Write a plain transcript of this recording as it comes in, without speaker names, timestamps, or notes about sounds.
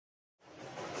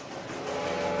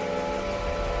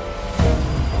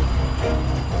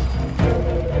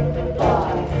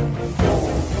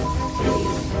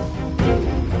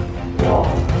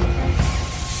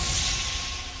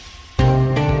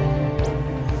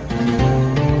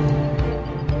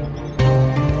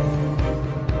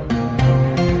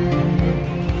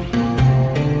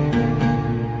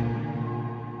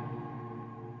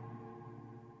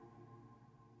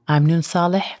I'm Noon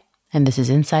Saleh, and this is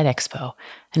Inside Expo,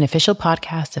 an official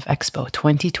podcast of Expo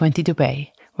 2020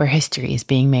 Dubai, where history is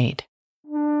being made.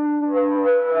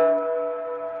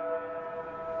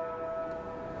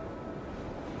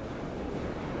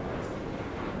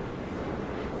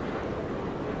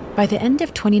 By the end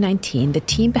of 2019, the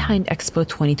team behind Expo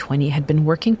 2020 had been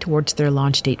working towards their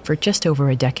launch date for just over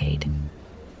a decade.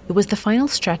 It was the final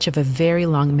stretch of a very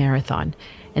long marathon,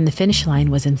 and the finish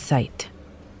line was in sight.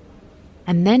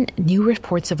 And then new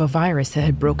reports of a virus that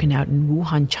had broken out in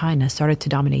Wuhan, China started to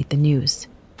dominate the news.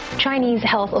 Chinese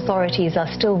health authorities are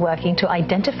still working to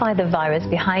identify the virus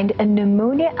behind a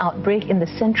pneumonia outbreak in the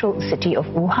central city of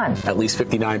Wuhan. At least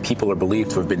 59 people are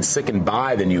believed to have been sickened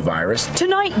by the new virus.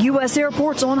 Tonight, U.S.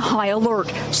 airports on high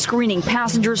alert, screening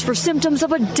passengers for symptoms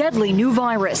of a deadly new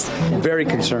virus. Very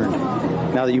concerned.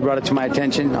 Now that you brought it to my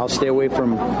attention, I'll stay away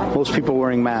from most people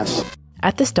wearing masks.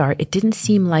 At the start, it didn't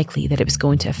seem likely that it was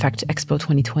going to affect Expo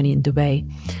 2020 in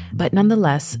Dubai, but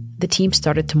nonetheless, the team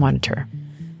started to monitor.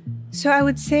 So I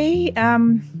would say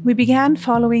we began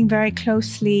following very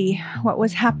closely what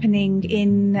was happening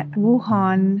in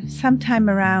Wuhan sometime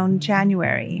around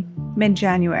January,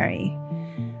 mid-January,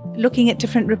 looking at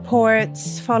different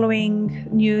reports, following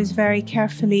news very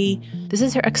carefully. This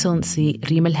is Her Excellency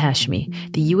Reem Al Hashimy,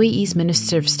 the UAE's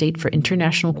Minister of State for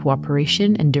International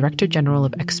Cooperation and Director General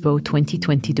of Expo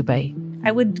 2020 Dubai.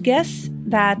 I would guess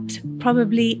that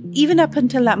probably even up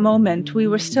until that moment, we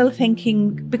were still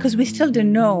thinking, because we still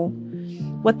didn't know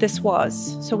what this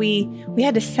was. So we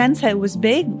had a sense that it was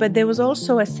big, but there was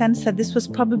also a sense that this was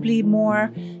probably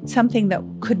more something that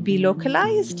could be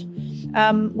localized.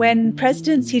 When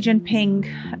President Xi Jinping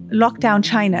locked down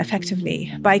China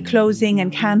effectively by closing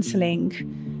and canceling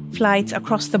flights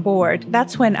across the board,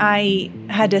 that's when I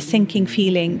had a sinking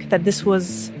feeling that this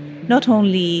was not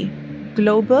only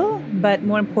global, but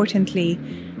more importantly,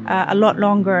 a lot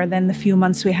longer than the few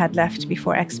months we had left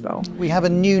before Expo. We have a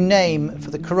new name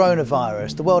for the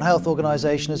coronavirus. The World Health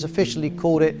Organization has officially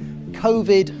called it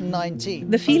COVID-19.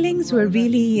 The feelings were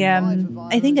really,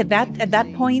 I think at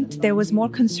that point, there was more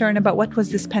concern about what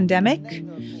was this pandemic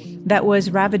that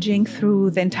was ravaging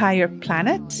through the entire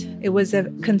planet. It was a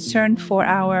concern for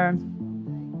our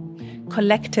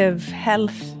collective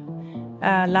health,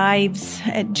 lives,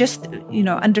 just,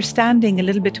 understanding a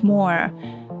little bit more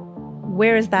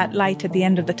where is that light at the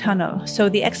end of the tunnel. So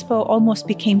the Expo almost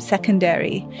became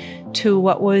secondary to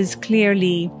what was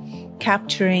clearly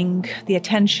capturing the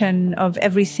attention of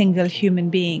every single human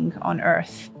being on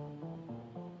Earth.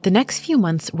 The next few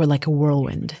months were like a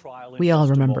whirlwind. We all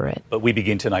remember it. But we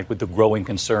begin tonight with the growing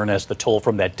concern as the toll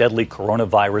from that deadly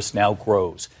coronavirus now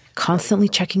grows. Constantly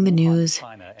checking the news,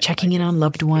 checking in on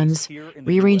loved ones,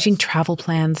 rearranging travel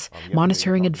plans,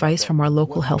 monitoring advice from our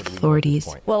local health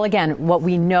authorities. Well, again, what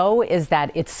we know is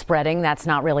that it's spreading. That's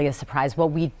not really a surprise.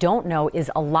 What we don't know is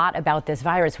a lot about this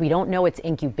virus. We don't know its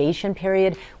incubation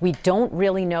period. We don't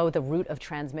really know the route of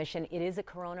transmission. It is a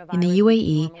coronavirus. In the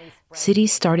UAE,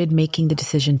 cities started making the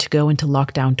decision to go into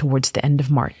lockdown towards the end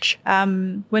of March.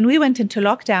 When we went into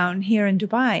lockdown here in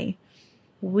Dubai,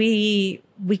 we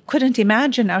couldn't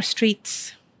imagine our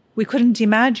streets. We couldn't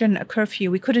imagine a curfew.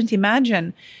 We couldn't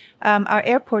imagine our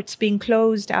airports being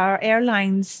closed, our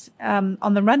airlines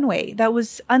on the runway. That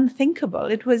was unthinkable.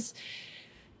 It was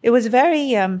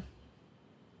very,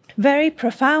 very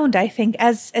profound, I think,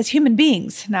 as human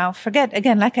beings. Now, forget,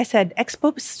 again, like I said,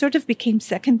 Expo sort of became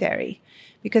secondary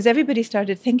because everybody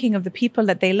started thinking of the people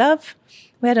that they love.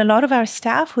 We had a lot of our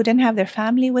staff who didn't have their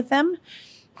family with them,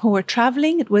 who were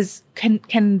traveling. It was, can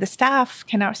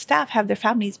our staff have their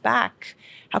families back?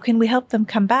 How can we help them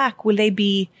come back? Will they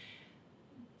be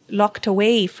locked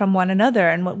away from one another?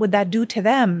 And what would that do to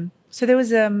them? So there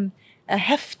was a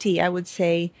hefty, I would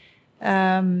say,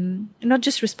 not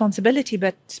just responsibility,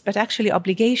 but actually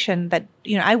obligation that,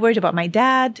 I worried about my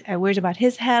dad. I worried about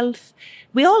his health.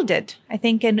 We all did, I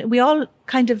think. And we all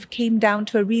kind of came down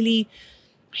to a really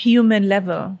human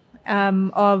level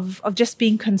of just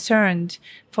being concerned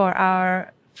for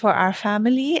our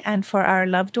family and for our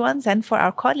loved ones and for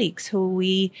our colleagues who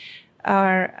we're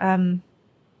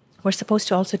supposed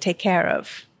to also take care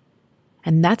of.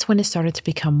 And that's when it started to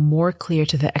become more clear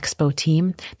to the Expo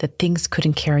team that things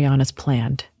couldn't carry on as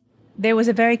planned. There was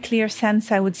a very clear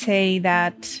sense, I would say,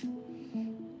 that,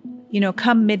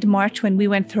 come mid-March when we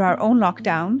went through our own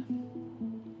lockdown,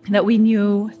 that we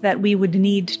knew that we would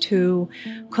need to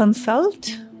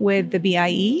consult with the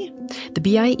BIE. The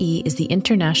BIE is the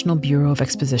International Bureau of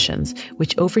Expositions,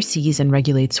 which oversees and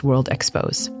regulates World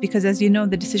Expos. Because as you know,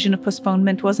 the decision of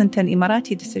postponement wasn't an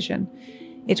Emirati decision.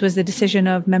 It was the decision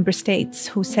of member states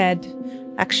who said,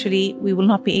 actually, we will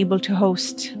not be able to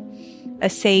host a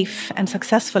safe and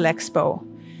successful expo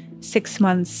 6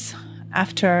 months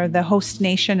after the host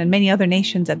nation and many other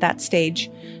nations at that stage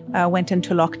went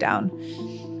into lockdown.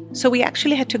 So we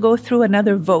actually had to go through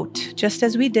another vote, just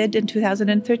as we did in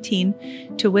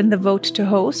 2013 to win the vote to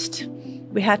host.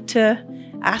 We had to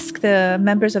ask the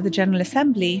members of the General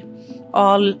Assembly,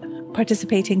 all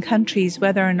participating countries,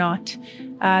 whether or not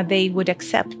they would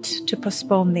accept to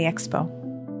postpone the expo.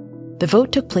 The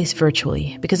vote took place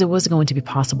virtually because it wasn't going to be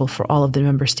possible for all of the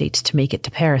member states to make it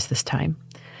to Paris this time.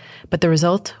 But the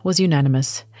result was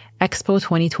unanimous. Expo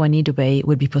 2020 Dubai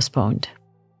would be postponed.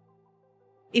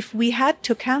 If we had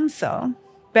to cancel,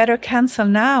 better cancel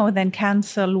now than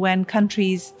cancel when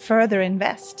countries further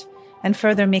invest and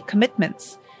further make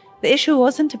commitments. The issue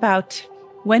wasn't about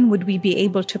when would we be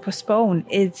able to postpone.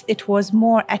 It was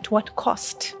more at what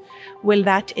cost will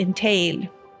that entail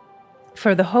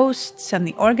for the hosts and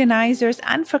the organizers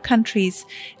and for countries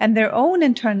and their own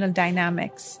internal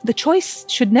dynamics. The choice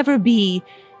should never be,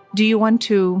 do you want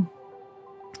to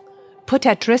put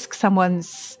at risk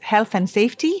someone's health and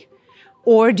safety,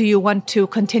 or do you want to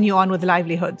continue on with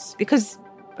livelihoods? Because,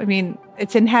 I mean,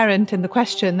 it's inherent in the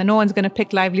question that no one's going to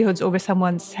pick livelihoods over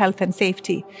someone's health and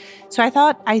safety. So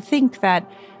I think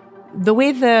that the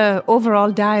way the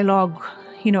overall dialogue,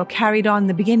 carried on in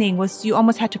the beginning was you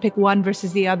almost had to pick one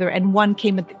versus the other, and one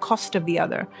came at the cost of the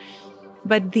other.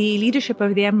 But the leadership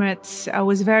of the Emirates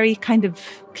was very kind of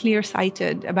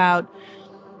clear-sighted about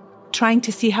trying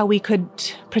to see how we could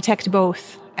protect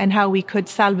both and how we could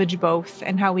salvage both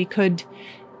and how we could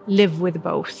live with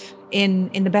both in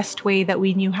the best way that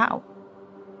we knew how.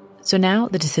 So now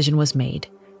the decision was made.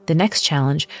 The next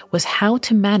challenge was how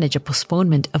to manage a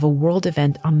postponement of a world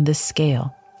event on this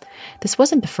scale. This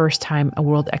wasn't the first time a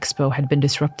World Expo had been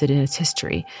disrupted in its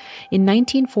history. In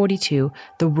 1942,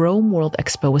 the Rome World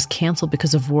Expo was canceled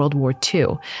because of World War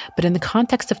II. But in the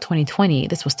context of 2020,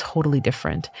 this was totally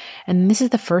different. And this is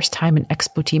the first time an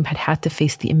Expo team had to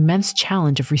face the immense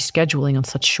challenge of rescheduling on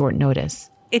such short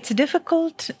notice. It's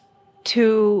difficult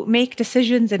to make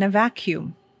decisions in a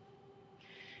vacuum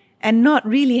and not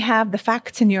really have the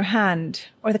facts in your hand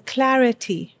or the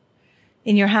clarity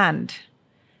in your hand.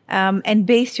 And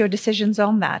base your decisions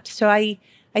on that. So I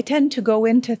tend to go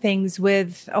into things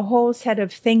with a whole set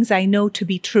of things I know to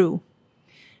be true.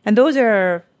 And those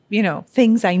are,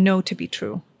 things I know to be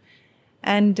true.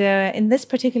 And in this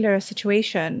particular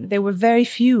situation, there were very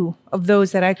few of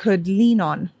those that I could lean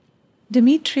on.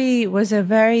 Dimitri was a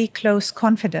very close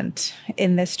confidant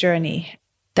in this journey.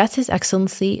 That's His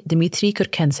Excellency Dimitri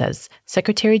Kurkensez,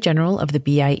 Secretary General of the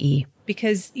BIE.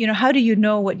 Because, how do you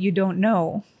know what you don't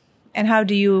know? And how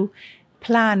do you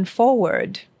plan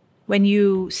forward when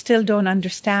you still don't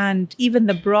understand even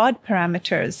the broad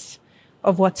parameters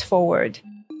of what's forward?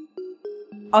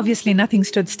 Obviously, nothing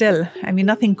stood still. I mean,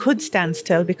 nothing could stand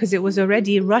still because it was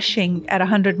already rushing at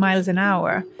 100 miles an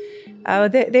hour.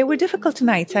 They were difficult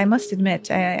nights, I must admit.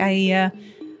 If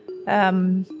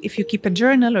you keep a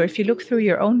journal or if you look through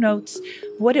your own notes,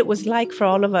 what it was like for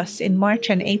all of us in March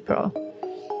and April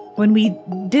when we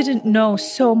didn't know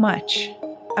so much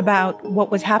about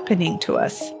what was happening to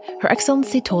us. Her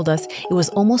Excellency told us it was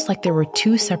almost like there were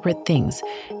two separate things.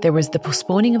 There was the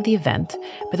postponing of the event,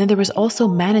 but then there was also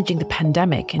managing the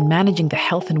pandemic and managing the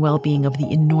health and well-being of the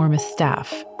enormous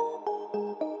staff.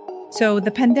 So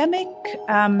the pandemic,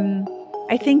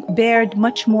 I think, bared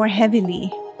much more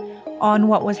heavily on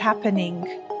what was happening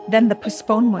than the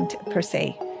postponement per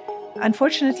se.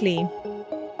 Unfortunately,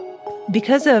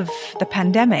 because of the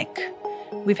pandemic,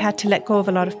 we've had to let go of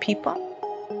a lot of people,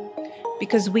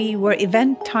 because we were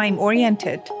event time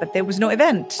oriented, but there was no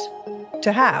event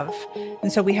to have.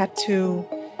 And so we had to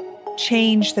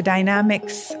change the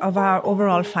dynamics of our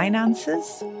overall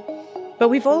finances. But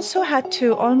we've also had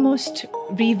to almost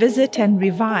revisit and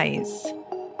revise.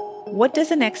 What does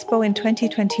an expo in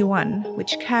 2021,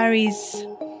 which carries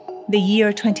the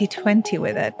year 2020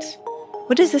 with it,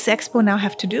 what does this expo now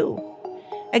have to do?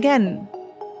 Again,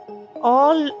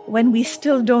 all when we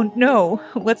still don't know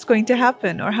what's going to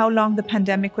happen or how long the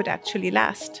pandemic would actually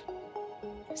last.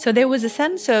 So there was a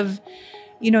sense of,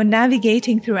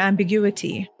 navigating through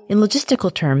ambiguity. In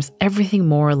logistical terms, everything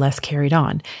more or less carried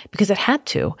on because it had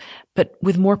to, but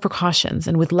with more precautions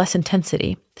and with less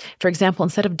intensity. For example,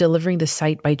 instead of delivering the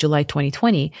site by July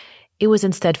 2020, it was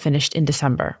instead finished in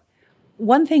December.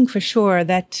 One thing for sure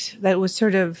that was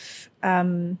sort of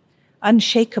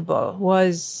unshakable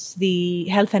was the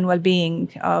health and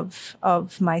well-being of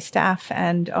my staff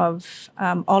and of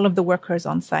all of the workers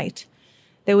on site.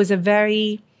 There was a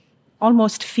very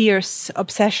almost fierce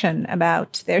obsession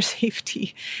about their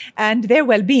safety and their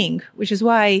well-being, which is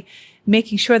why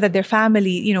making sure that their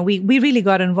family, we really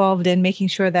got involved in making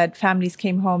sure that families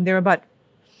came home. There were about,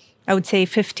 I would say,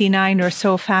 59 or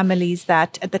so families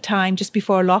that at the time, just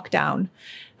before lockdown,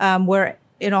 were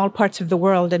in all parts of the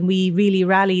world. And we really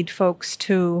rallied folks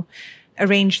to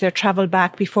arrange their travel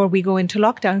back before we go into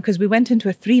lockdown, because we went into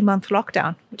a 3-month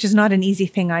lockdown, which is not an easy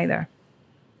thing either.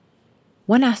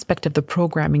 One aspect of the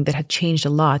programming that had changed a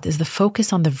lot is the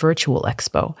focus on the virtual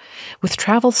expo. With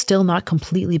travel still not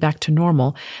completely back to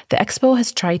normal, the expo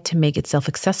has tried to make itself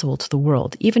accessible to the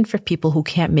world, even for people who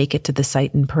can't make it to the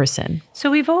site in person. So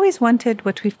we've always wanted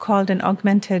what we've called an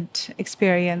augmented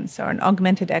experience, or an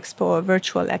augmented expo, a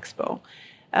virtual expo.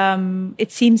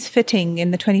 It seems fitting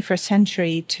in the 21st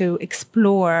century to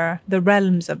explore the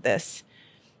realms of this.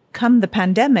 Come the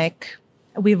pandemic,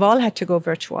 we've all had to go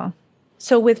virtual.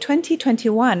 So with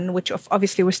 2021, which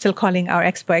obviously we're still calling our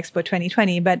Expo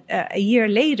 2020, but a year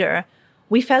later,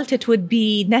 we felt it would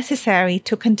be necessary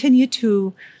to continue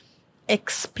to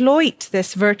exploit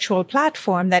this virtual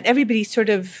platform that everybody sort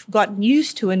of got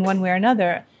used to in one way or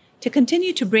another, to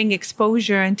continue to bring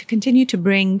exposure and to continue to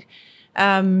bring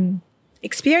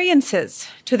experiences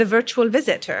to the virtual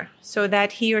visitor, so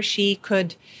that he or she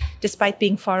could, despite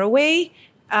being far away,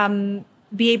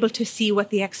 be able to see what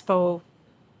the expo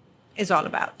is all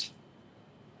about.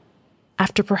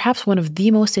 After perhaps one of the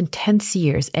most intense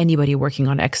years anybody working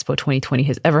on Expo 2020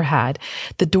 has ever had,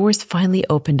 the doors finally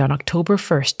opened on October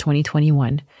 1st,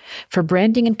 2021. For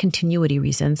branding and continuity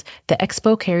reasons, the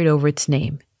Expo carried over its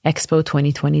name, Expo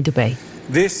 2020 Dubai.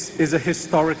 This is a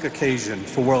historic occasion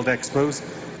for World Expos,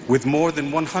 with more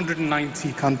than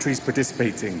 190 countries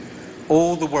participating.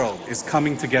 All the world is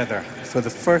coming together for the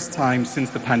first time since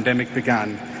the pandemic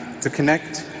began to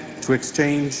connect, to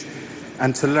exchange,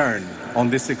 and to learn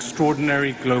on this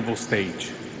extraordinary global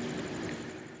stage.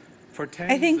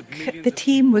 I think the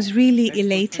team was really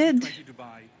elated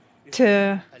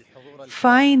to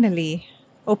finally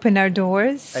open our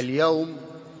doors. اليوم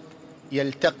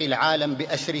يلتقي العالم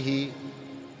بأسره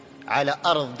على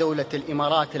أرض دولة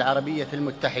الإمارات العربية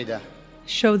المتحدة.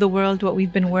 Show the world what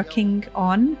we've been working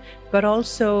on, but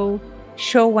also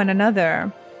show one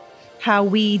another how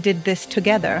we did this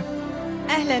together.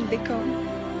 أهلا بكم.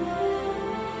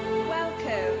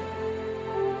 Welcome.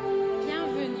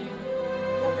 Bienvenue.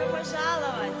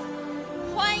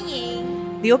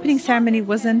 The opening ceremony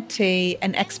wasn't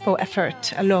an expo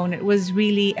effort alone. It was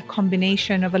really a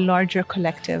combination of a larger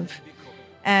collective.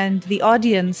 And the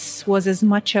audience was as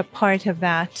much a part of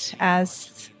that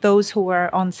as those who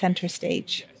were on center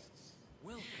stage.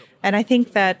 And I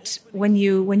think that when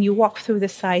you walk through the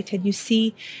site and you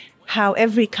see how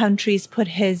every country's put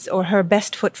his or her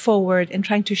best foot forward in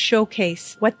trying to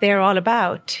showcase what they're all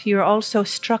about, you're also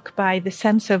struck by the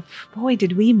sense of, boy,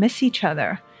 did we miss each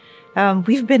other?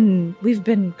 We've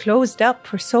been closed up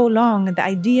for so long, and the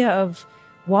idea of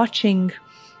watching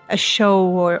a show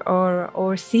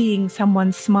or seeing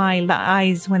someone smile, the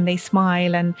eyes when they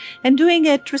smile, and doing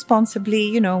it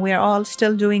responsibly. We're all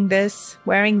still doing this,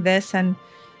 wearing this, and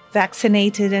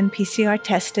vaccinated and PCR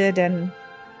tested and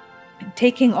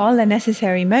taking all the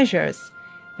necessary measures.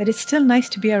 But it's still nice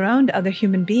to be around other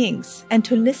human beings and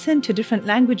to listen to different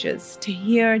languages, to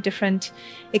hear different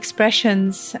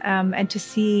expressions, and to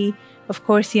see, of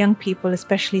course, young people,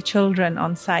 especially children,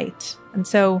 on site. And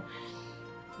so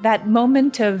that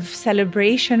moment of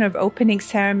celebration, of opening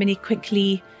ceremony,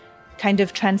 quickly kind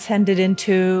of transcended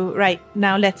into, right,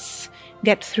 now let's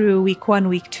get through week 1,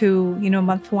 week 2,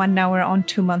 month 1, now we're on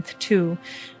to month 2,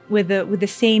 with the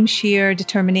same sheer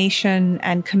determination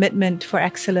and commitment for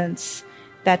excellence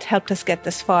that helped us get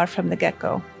this far from the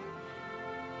get-go.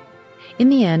 In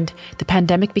the end, the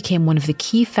pandemic became one of the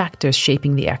key factors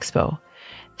shaping the expo.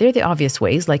 There are the obvious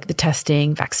ways, like the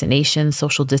testing, vaccination,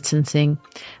 social distancing,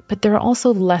 but there are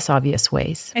also less obvious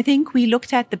ways. I think we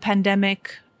looked at the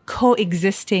pandemic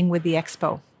coexisting with the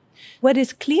expo. What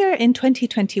is clear in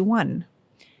 2021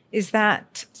 is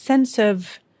that sense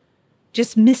of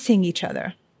just missing each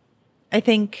other. I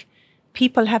think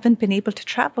people haven't been able to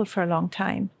travel for a long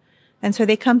time. And so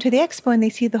they come to the expo and they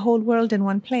see the whole world in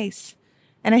one place.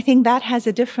 And I think that has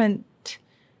a different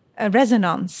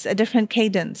resonance, a different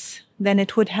cadence than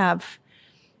it would have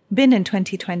been in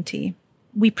 2020.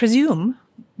 We presume,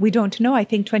 we don't know, I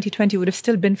think 2020 would have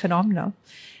still been phenomenal.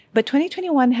 But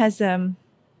 2021 has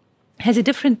a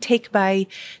different take by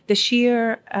the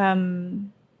sheer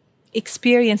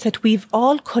experience that we've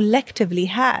all collectively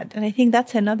had. And I think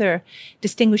that's another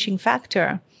distinguishing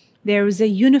factor. There is a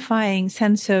unifying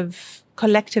sense of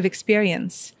collective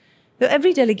experience.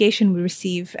 Every delegation we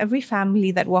receive, every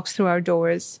family that walks through our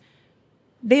doors,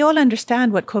 they all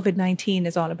understand what COVID-19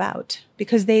 is all about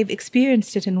because they've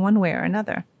experienced it in one way or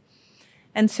another.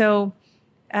 And so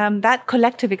that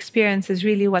collective experience is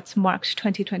really what's marked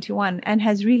 2021 and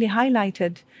has really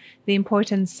highlighted the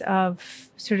importance of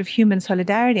sort of human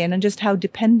solidarity and just how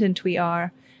dependent we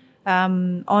are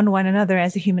on one another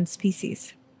as a human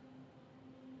species.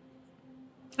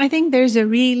 I think there's a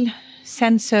real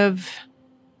sense of,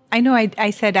 I know I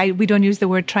said we don't use the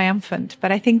word triumphant,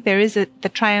 but I think there is the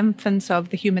triumphance of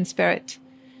the human spirit.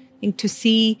 I think to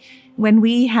see when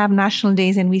we have national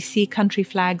days and we see country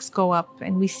flags go up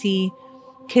and we see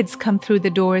kids come through the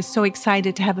doors so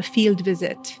excited to have a field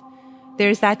visit,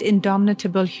 there's that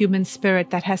indomitable human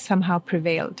spirit that has somehow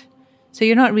prevailed. So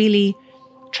you're not really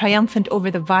triumphant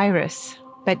over the virus,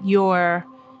 but your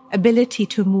ability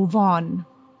to move on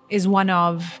is one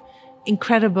of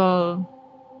incredible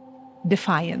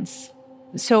defiance.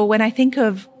 So when I think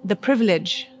of the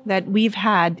privilege that we've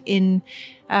had in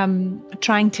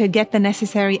trying to get the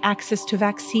necessary access to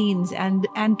vaccines and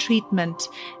treatment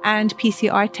and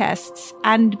PCR tests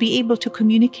and be able to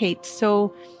communicate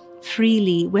so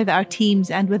freely with our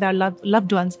teams and with our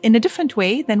loved ones in a different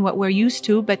way than what we're used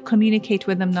to, but communicate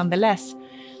with them nonetheless.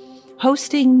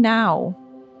 Hosting now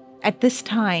at this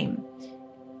time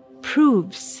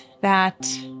proves that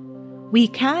we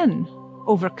can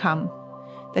overcome,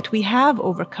 that we have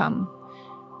overcome.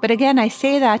 But again, I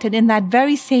say that, and in that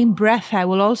very same breath, I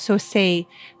will also say,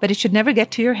 but it should never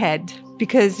get to your head,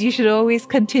 because you should always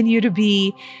continue to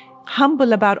be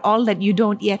humble about all that you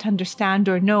don't yet understand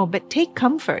or know, but take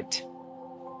comfort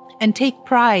and take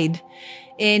pride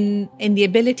in the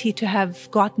ability to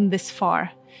have gotten this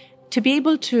far, to be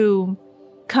able to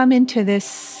come into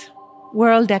this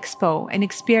World Expo and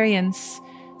experience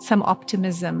some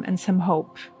optimism and some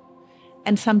hope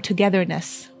and some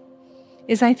togetherness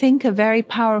is, I think, a very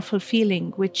powerful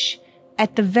feeling, which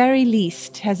at the very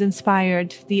least has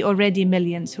inspired the already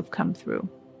millions who've come through.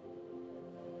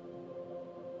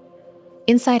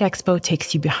 Inside Expo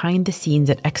takes you behind the scenes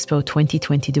at Expo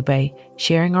 2020 Dubai,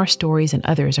 sharing our stories and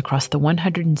others across the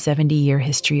 170-year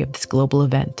history of this global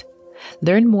event.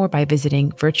 Learn more by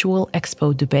visiting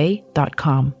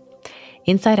virtualexpodubai.com.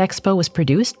 Inside Expo was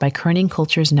produced by Kerning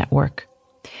Cultures Network.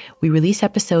 We release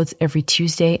episodes every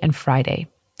Tuesday and Friday.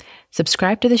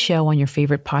 Subscribe to the show on your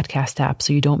favorite podcast app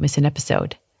so you don't miss an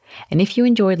episode. And if you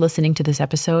enjoyed listening to this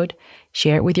episode,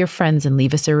 share it with your friends and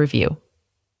leave us a review.